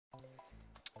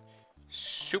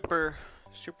Super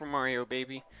Mario,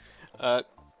 baby.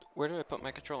 Where did I put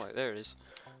my controller? There it is.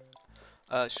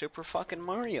 Super fucking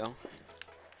Mario.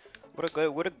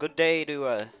 What a good day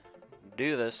to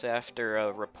do this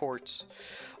after reports.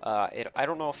 I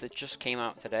don't know if it just came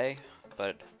out today,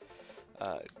 but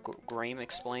Graham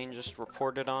Explained just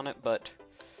reported on it. But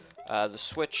the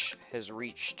Switch has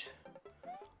reached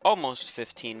almost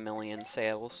 15 million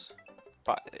sales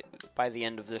by the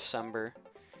end of December,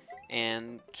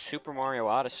 and Super Mario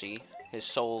Odyssey has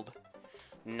sold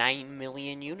 9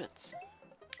 million units.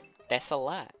 That's a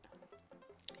lot.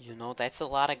 You know, that's a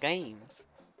lot of games.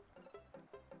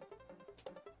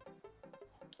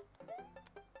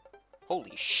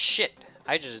 Holy shit!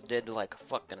 I just did like a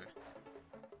fucking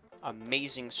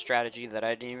amazing strategy that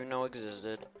I didn't even know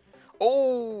existed.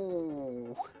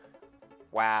 Oh!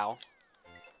 Wow.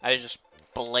 I just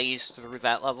blazed through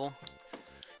that level.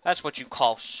 That's what you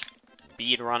call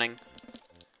speed running.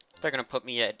 They're gonna put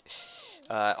me at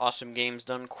Awesome Games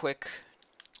Done Quick.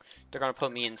 They're gonna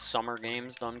put me in Summer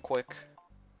Games Done Quick.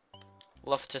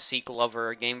 Love to Seek Lover,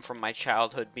 a game from my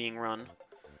childhood being run.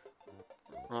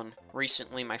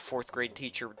 Recently, my 4th grade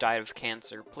teacher died of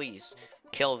cancer. Please,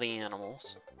 kill the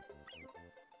animals.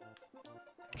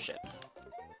 Shit.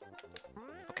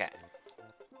 Okay.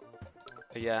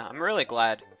 But yeah, I'm really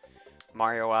glad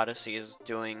Mario Odyssey is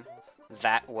doing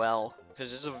that well,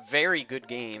 because it's a very good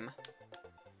game.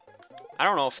 I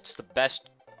don't know if it's the best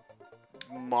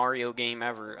Mario game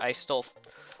ever. I still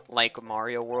like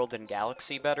Mario World and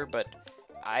Galaxy better, but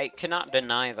I cannot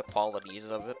deny the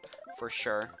qualities of it, for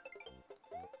sure.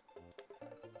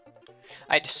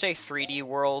 I'd say 3D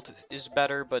World is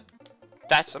better, but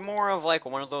that's more of like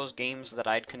one of those games that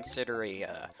I'd consider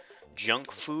a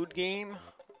junk food game,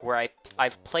 where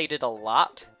I've played it a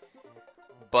lot,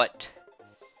 but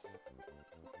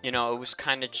you know, it was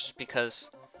kind of just because,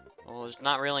 well, there's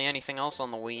not really anything else on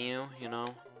the Wii U, you know.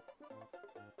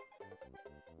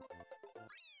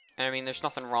 And I mean, there's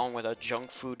nothing wrong with a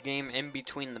junk food game in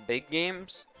between the big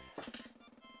games,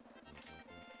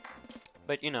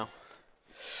 but you know,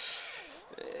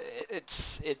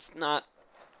 it's not.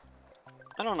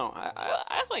 I don't know.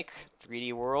 I like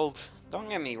 3D World. Don't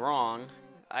get me wrong.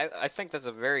 I think that's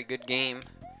a very good game.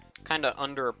 Kind of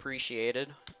underappreciated.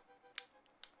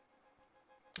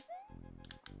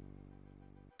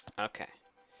 Okay.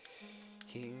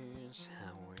 Here's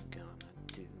how we're gonna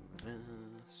do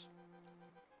this.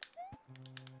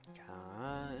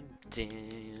 God damn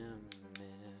it.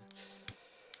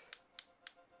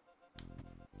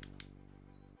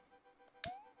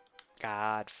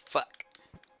 God fuck.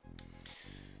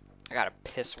 I gotta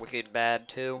piss wicked bad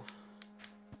too.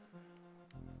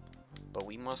 But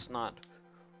we must not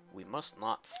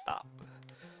stop.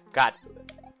 God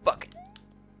fucking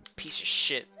piece of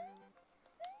shit.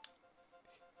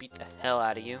 Beat the hell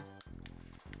out of you.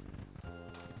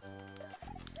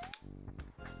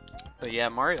 But yeah,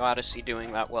 Mario Odyssey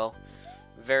doing that well.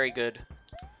 Very good.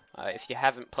 If you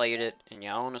haven't played it and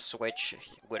you own a Switch,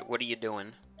 what are you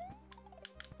doing?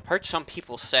 Heard some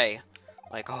people say,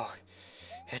 like, oh,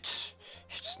 it's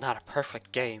not a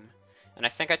perfect game. And I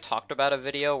think I talked about a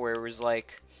video where it was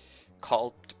like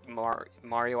called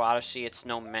Mario Odyssey, it's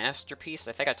no masterpiece.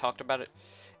 I think I talked about it.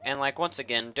 And like, once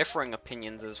again, differing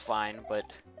opinions is fine, but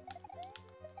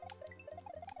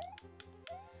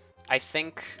I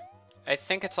think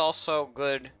it's also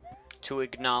good to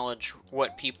acknowledge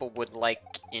what people would like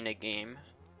in a game.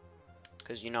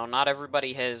 Because, you know, not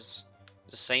everybody has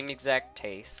the same exact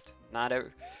taste.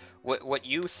 What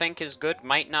you think is good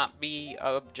might not be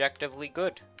objectively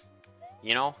good.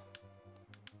 You know?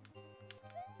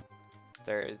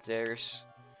 There's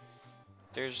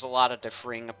a lot of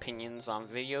differing opinions on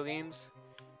video games.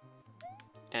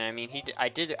 And I mean, I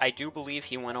do believe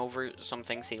he went over some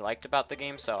things he liked about the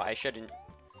game, so I shouldn't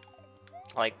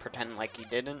like pretend like he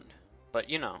didn't. But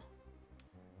you know,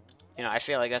 I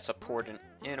feel like that's an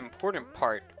important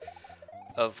part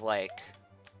of like,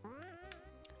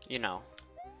 you know,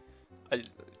 a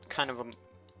kind of a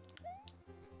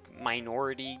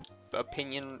minority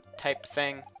opinion type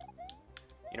thing.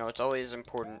 You know, it's always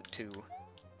important to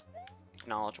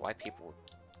acknowledge why people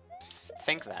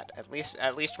think that. At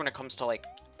least when it comes to like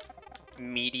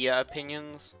media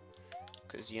opinions,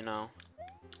 because you know,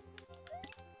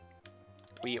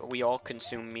 we all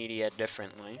consume media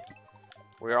differently.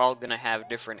 We're all gonna have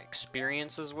different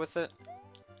experiences with it.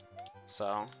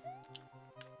 So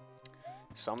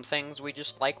some things we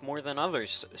just like more than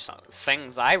others. Some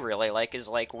things I really like is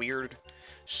like weird,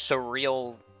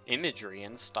 surreal imagery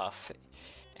and stuff.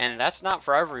 And that's not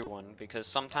for everyone, because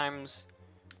sometimes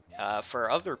for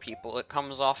other people it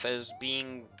comes off as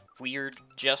being weird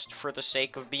just for the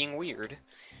sake of being weird.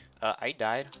 I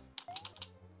died.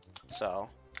 So,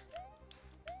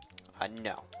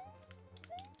 no.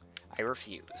 I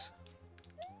refuse.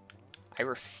 I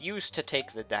refuse to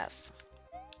take the death.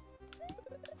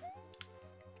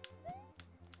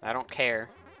 I don't care.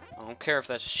 I don't care if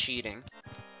that's cheating.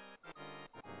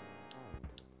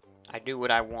 I do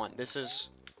what I want. This is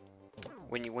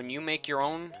when you make your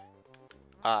own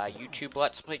YouTube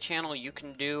Let's Play channel, you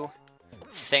can do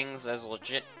things as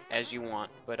legit as you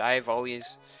want. But I've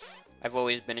always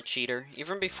been a cheater.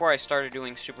 Even before I started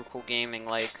doing Super Cool Gaming,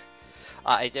 like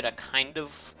I did a kind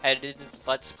of edited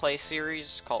Let's Play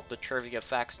series called the Trivia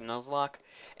Facts Nuzlocke,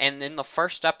 and in the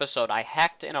first episode, I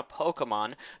hacked in a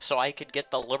Pokemon so I could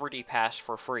get the Liberty Pass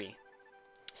for free.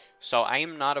 So I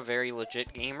am not a very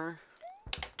legit gamer.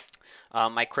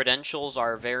 My credentials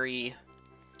are very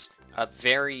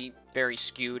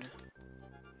skewed,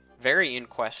 very in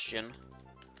question.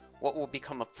 What will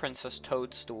become of Princess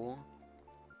Toadstool?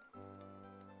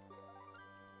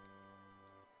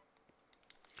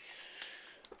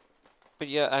 But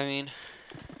yeah, I mean,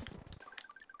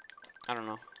 I don't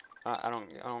know. I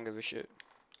don't give a shit.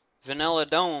 Vanilla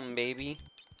Dome, baby.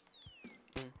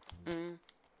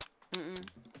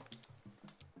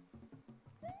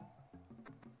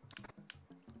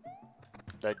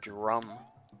 The drum.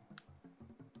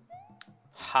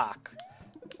 Hawk.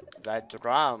 The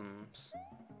drums.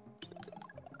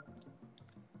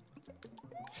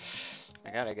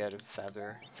 I gotta get a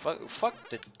feather. Fuck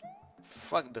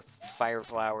the fire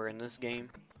flower in this game.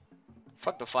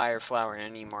 Fuck the fire flower in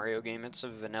any Mario game. It's a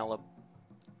vanilla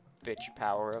bitch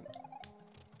power up.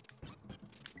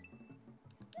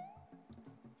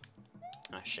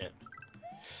 Ah, shit.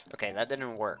 Okay, that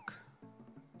didn't work.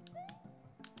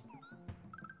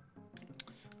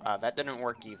 That didn't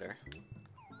work either.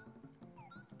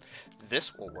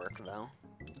 This will work, though.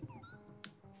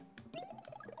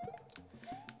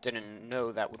 Didn't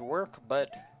know that would work,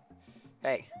 but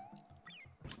hey.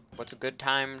 What's a good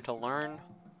time to learn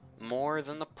more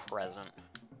than the present?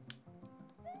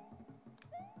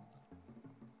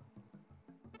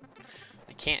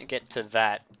 I can't get to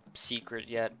that secret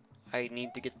yet. I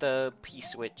need to get the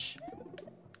P-switch.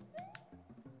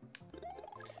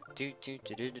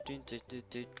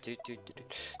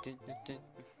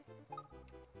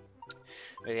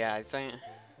 But yeah,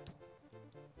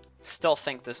 still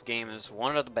think this game is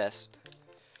one of the best.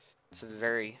 It's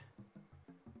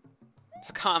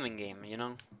a calming game, you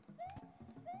know?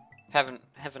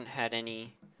 Haven't had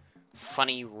any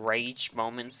funny rage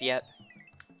moments yet.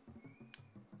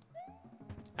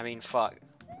 I mean, fuck.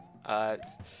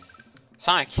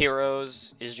 Sonic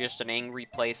Heroes is just an angry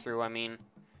playthrough. I mean,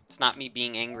 it's not me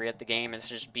being angry at the game, it's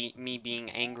just me being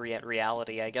angry at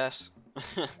reality, I guess.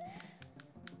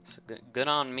 So good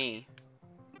on me.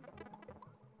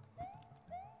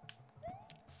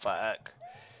 Fuck.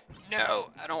 No,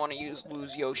 I don't want to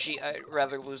lose Yoshi. I'd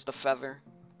rather lose the feather.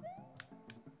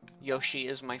 Yoshi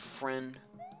is my friend.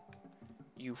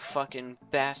 You fucking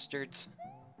bastards.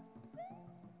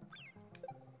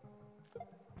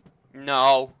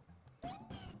 No.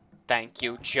 Thank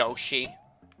you, Joshi.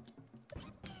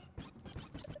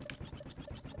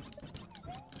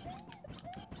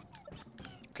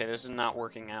 Okay, this is not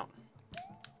working out.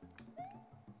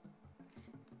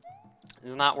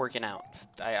 This is not working out.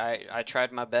 I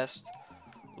tried my best.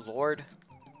 Lord,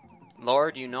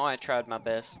 you know I tried my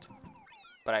best.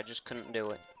 But I just couldn't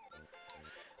do it.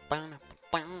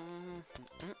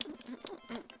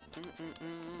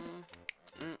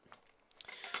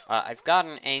 I've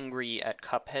gotten angry at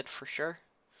Cuphead for sure.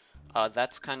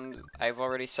 That's I've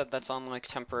already said that's on like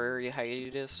temporary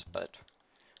hiatus, but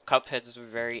Cuphead's a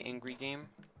very angry game.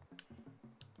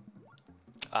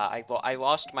 I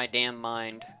lost my damn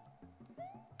mind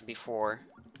before.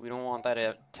 We don't want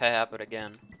that to happen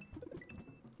again.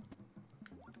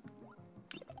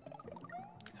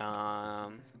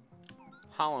 Hollow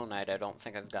Knight, I don't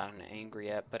think I've gotten angry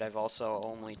at, but I've also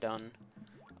only done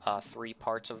 3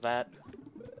 parts of that.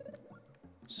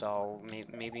 So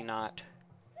maybe not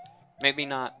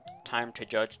time to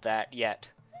judge that yet.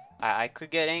 I could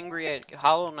get angry at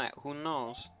Hollow Knight, who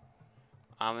knows?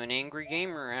 I'm an angry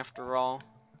gamer after all.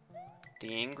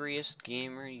 The angriest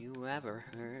gamer you ever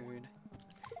heard.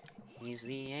 He's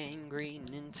the angry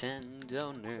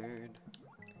Nintendo nerd.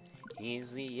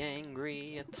 He's the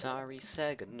angry Atari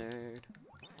Sega nerd.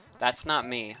 That's not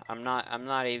me. I'm not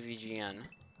AVGN.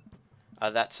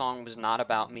 That song was not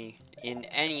about me in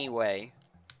any way.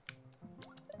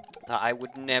 I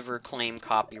would never claim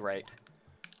copyright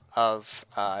of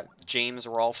James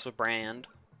Rolfe's brand.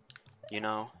 You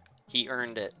know, he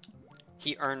earned it.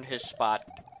 He earned his spot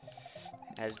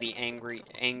as the angry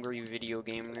video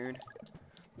game nerd.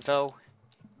 Though,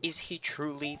 is he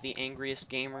truly the angriest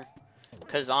gamer?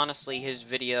 Because honestly, his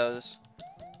videos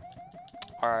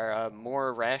are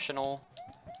more rational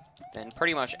than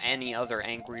pretty much any other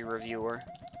angry reviewer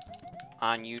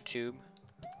on YouTube.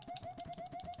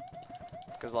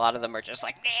 Because a lot of them are just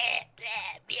like,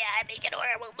 yeah, I'm making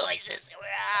horrible noises.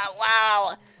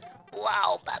 Wow,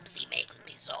 wow, Bubsy makes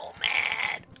me so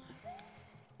mad.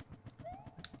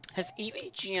 Has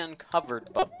EVG uncovered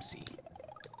Bubsy?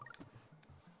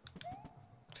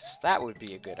 That would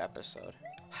be a good episode.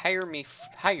 Hire me,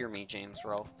 James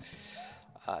Rolfe.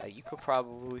 You could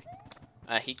probably,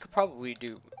 he could probably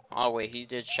do. Oh wait, he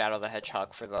did Shadow the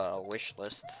Hedgehog for the wish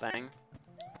list thing.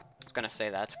 I was gonna say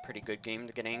that's a pretty good game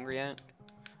to get angry at.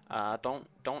 Don't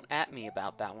at me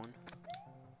about that one.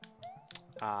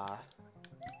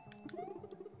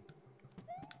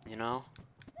 You know.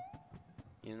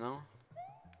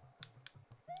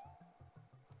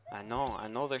 I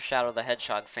know there's Shadow the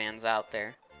Hedgehog fans out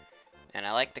there, and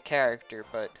I like the character,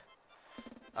 but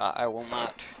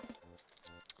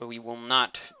we will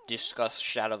not discuss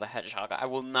Shadow the Hedgehog.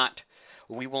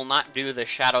 We will not do the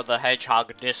Shadow the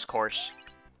Hedgehog discourse.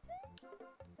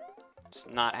 It's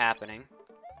not happening.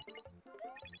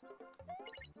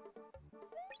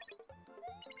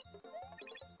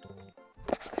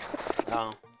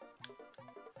 Oh.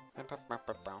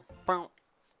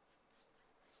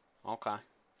 Okay.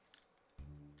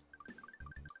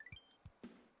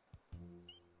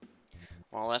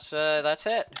 Well, that's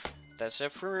it. That's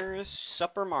it for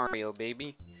Super Mario,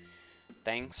 baby.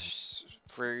 Thanks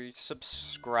for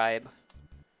subscribe.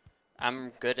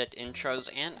 I'm good at intros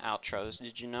and outros,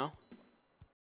 did you know?